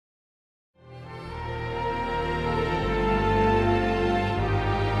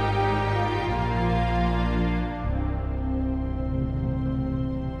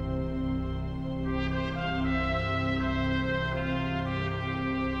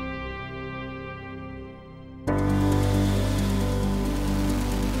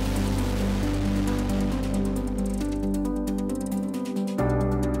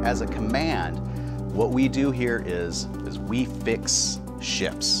as a command, what we do here is we fix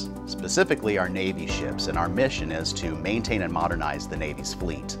ships, specifically our Navy ships, and our mission is to maintain and modernize the Navy's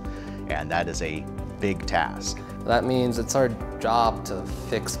fleet, and that is a big task. That means it's our job to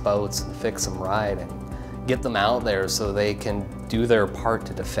fix boats and fix them right and get them out there so they can do their part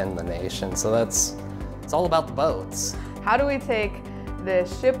to defend the nation. So it's all about the boats. How do we take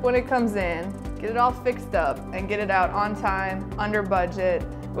this ship when it comes in, get it all fixed up, and get it out on time, under budget,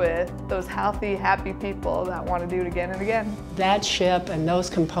 with those healthy, happy people that want to do it again and again? That ship and those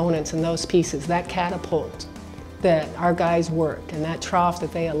components and those pieces, that catapult that our guys worked and that trough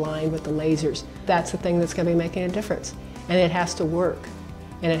that they aligned with the lasers, that's the thing that's going to be making a difference. And it has to work,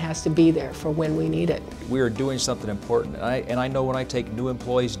 and it has to be there for when we need it. We are doing something important, and I know when I take new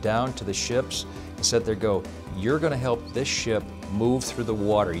employees down to the ships and sit there and go, you're going to help this ship move through the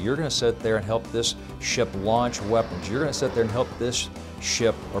water. You're going to sit there and help this ship launch weapons. You're going to sit there and help this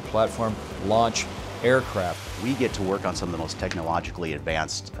ship or platform launch aircraft. We get to work on some of the most technologically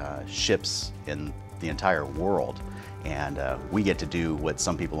advanced ships in the entire world, and we get to do what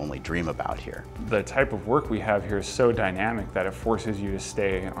some people only dream about here. The type of work we have here is so dynamic that it forces you to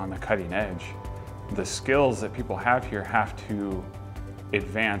stay on the cutting edge. The skills that people have here have to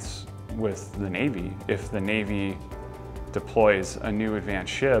advance with the Navy. If the Navy deploys a new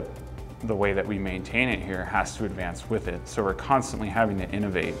advanced ship, the way that we maintain it here has to advance with it. So we're constantly having to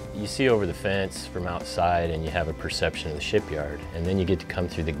innovate. You see over the fence from outside and you have a perception of the shipyard, and then you get to come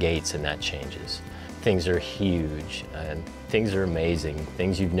through the gates and that changes. Things are huge and things are amazing,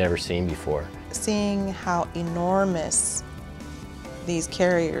 things you've never seen before. Seeing how enormous these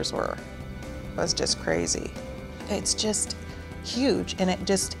carriers were was just crazy. It's just huge, and it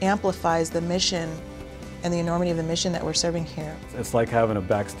just amplifies the mission and the enormity of the mission that we're serving here. It's like having a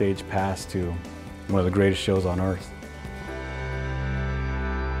backstage pass to one of the greatest shows on earth.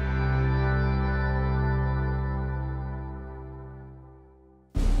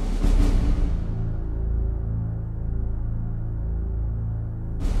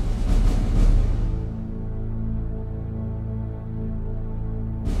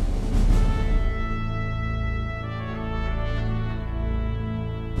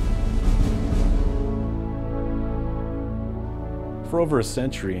 For over a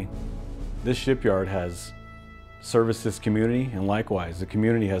century, this shipyard has serviced this community, and likewise, the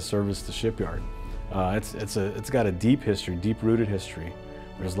community has serviced the shipyard. It's got a deep history, deep-rooted history.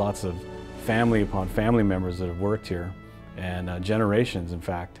 There's lots of family upon family members that have worked here, and generations, in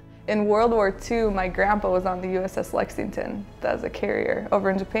fact. In World War II, my grandpa was on the USS Lexington as a carrier over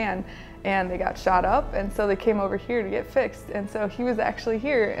in Japan, and they got shot up, and so they came over here to get fixed. And so he was actually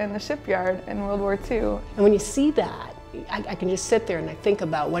here in the shipyard in World War II. And when you see that, I can just sit there and I think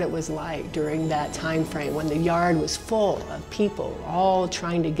about what it was like during that time frame when the yard was full of people all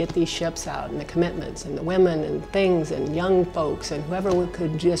trying to get these ships out, and the commitments and the women and things and young folks and whoever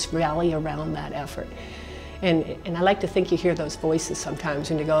could just rally around that effort. And I like to think you hear those voices sometimes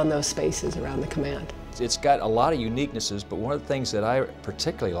when you go in those spaces around the command. It's got a lot of uniquenesses, but one of the things that I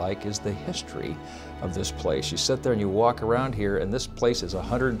particularly like is the history of this place. You sit there and you walk around here, and this place is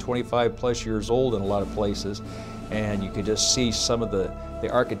 125 plus years old in a lot of places, and you can just see some of the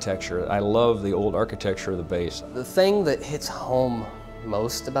architecture. I love the old architecture of the base. The thing that hits home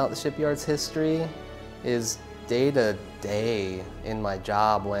most about the shipyard's history is day to day in my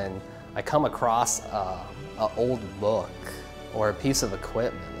job when I come across an old book or a piece of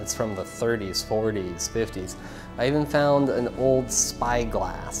equipment that's from the 30s, 40s, 50s. I even found an old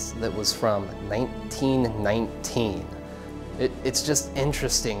spyglass that was from 1919. It's just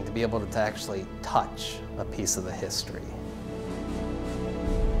interesting to be able to actually touch a piece of the history.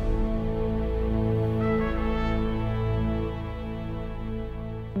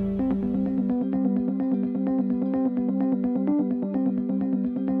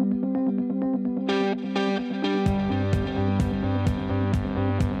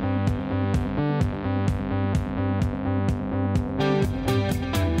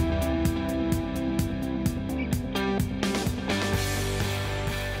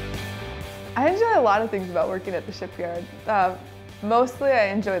 I enjoy a lot of things about working at the shipyard. Mostly I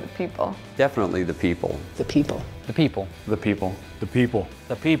enjoy the people. Definitely the people. The people. The people. The people. The people.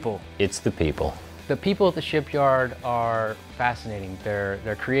 The people. It's the people. The people at the shipyard are fascinating.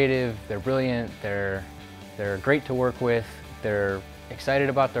 They're creative, they're brilliant, they're great to work with, they're excited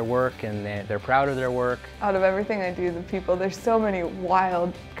about their work, and they're proud of their work. Out of everything I do, the people, there's so many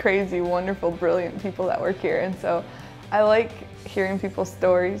wild, crazy, wonderful, brilliant people that work here, and so I like hearing people's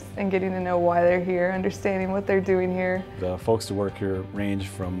stories and getting to know why they're here, understanding what they're doing here. The folks that work here range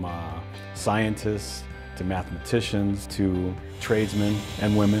from scientists to mathematicians, to tradesmen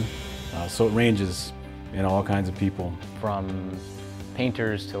and women. So it ranges in all kinds of people. From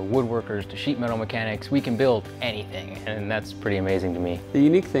painters to woodworkers to sheet metal mechanics, we can build anything, and that's pretty amazing to me. The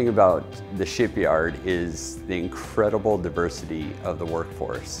unique thing about the shipyard is the incredible diversity of the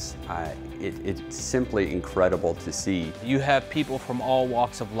workforce. It's simply incredible to see. You have people from all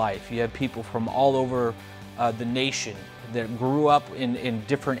walks of life. You have people from all over the nation that grew up in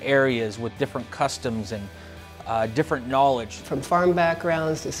different areas with different customs and different knowledge. From farm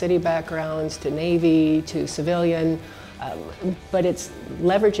backgrounds to city backgrounds to Navy to civilian. But it's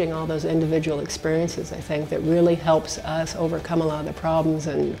leveraging all those individual experiences, I think, that really helps us overcome a lot of the problems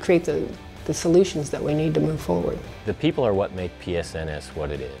and create the solutions that we need to move forward. The people are what make PSNS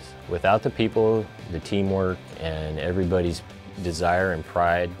what it is. Without the people, the teamwork, and everybody's desire and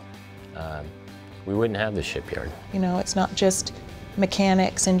pride, we wouldn't have the shipyard. You know, it's not just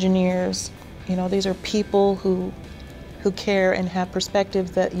mechanics, engineers. You know, these are people who care and have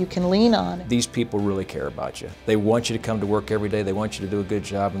perspective that you can lean on. These people really care about you. They want you to come to work every day, they want you to do a good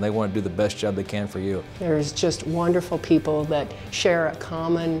job, and they want to do the best job they can for you. There's just wonderful people that share a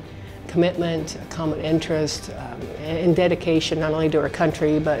common commitment, a common interest, and dedication not only to our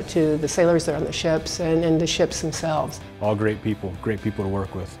country, but to the sailors that are on the ships and the ships themselves. All great people to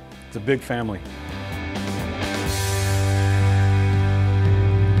work with. It's a big family.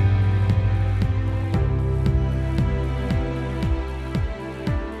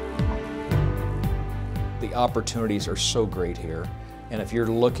 The opportunities are so great here, and if you're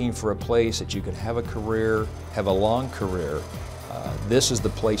looking for a place that you can have a career, have a long career, this is the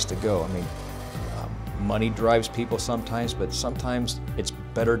place to go. I mean, money drives people sometimes, but sometimes it's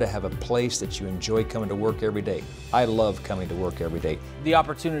better to have a place that you enjoy coming to work every day. I love coming to work every day. The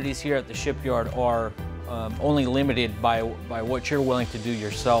opportunities here at the shipyard are only limited by what you're willing to do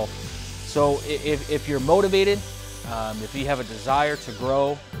yourself. So if you're motivated, if you have a desire to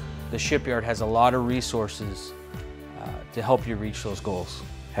grow, the shipyard has a lot of resources to help you reach those goals.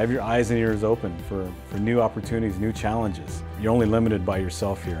 Have your eyes and ears open for new opportunities, new challenges. You're only limited by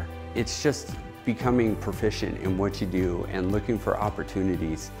yourself here. It's just becoming proficient in what you do and looking for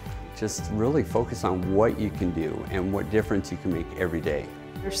opportunities. Just really focus on what you can do and what difference you can make every day.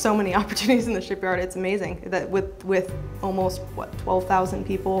 There's so many opportunities in the shipyard, it's amazing. That with almost, 12,000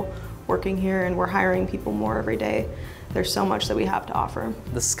 people working here, and we're hiring people more every day. There's so much that we have to offer.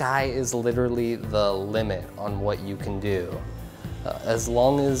 The sky is literally the limit on what you can do. As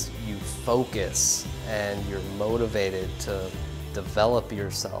long as you focus and you're motivated to develop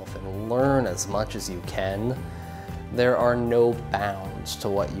yourself and learn as much as you can, there are no bounds to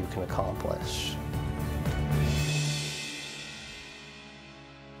what you can accomplish.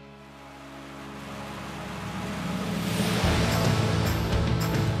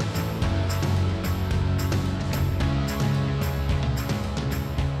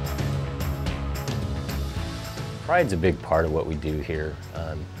 Pride's a big part of what we do here.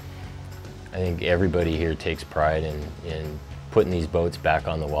 I think everybody here takes pride in putting these boats back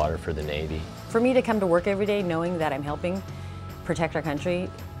on the water for the Navy. For me to come to work every day knowing that I'm helping protect our country,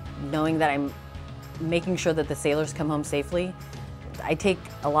 knowing that I'm making sure that the sailors come home safely, I take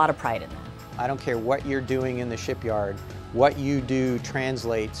a lot of pride in that. I don't care what you're doing in the shipyard, what you do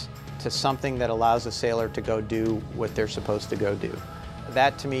translates to something that allows a sailor to go do what they're supposed to go do.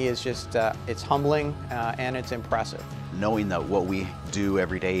 That to me is just, it's humbling and it's impressive. Knowing that what we do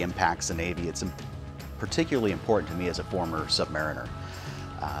every day impacts the Navy, it's particularly important to me as a former submariner.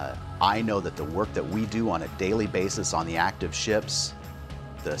 I know that the work that we do on a daily basis on the active ships,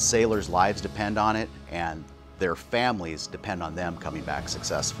 the sailors' lives depend on it, and their families depend on them coming back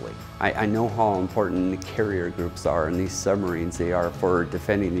successfully. I know how important the carrier groups are and these submarines they are for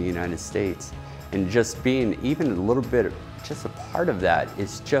defending the United States. And just being even a little bit, just a part of that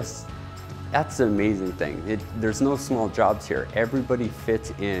is just, that's the amazing thing. There's no small jobs here. Everybody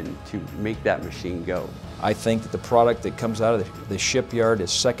fits in to make that machine go. I think that the product that comes out of the shipyard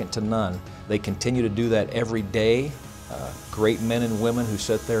is second to none. They continue to do that every day. Great men and women who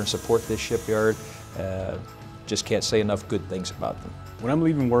sit there and support this shipyard. Just can't say enough good things about them. When I'm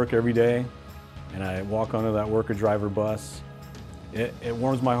leaving work every day and I walk onto that worker driver bus, it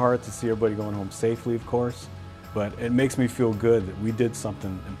warms my heart to see everybody going home safely, of course, but it makes me feel good that we did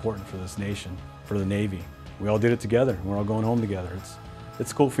something important for this nation, for the Navy. We all did it together, and we're all going home together.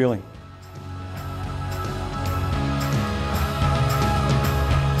 It's a cool feeling.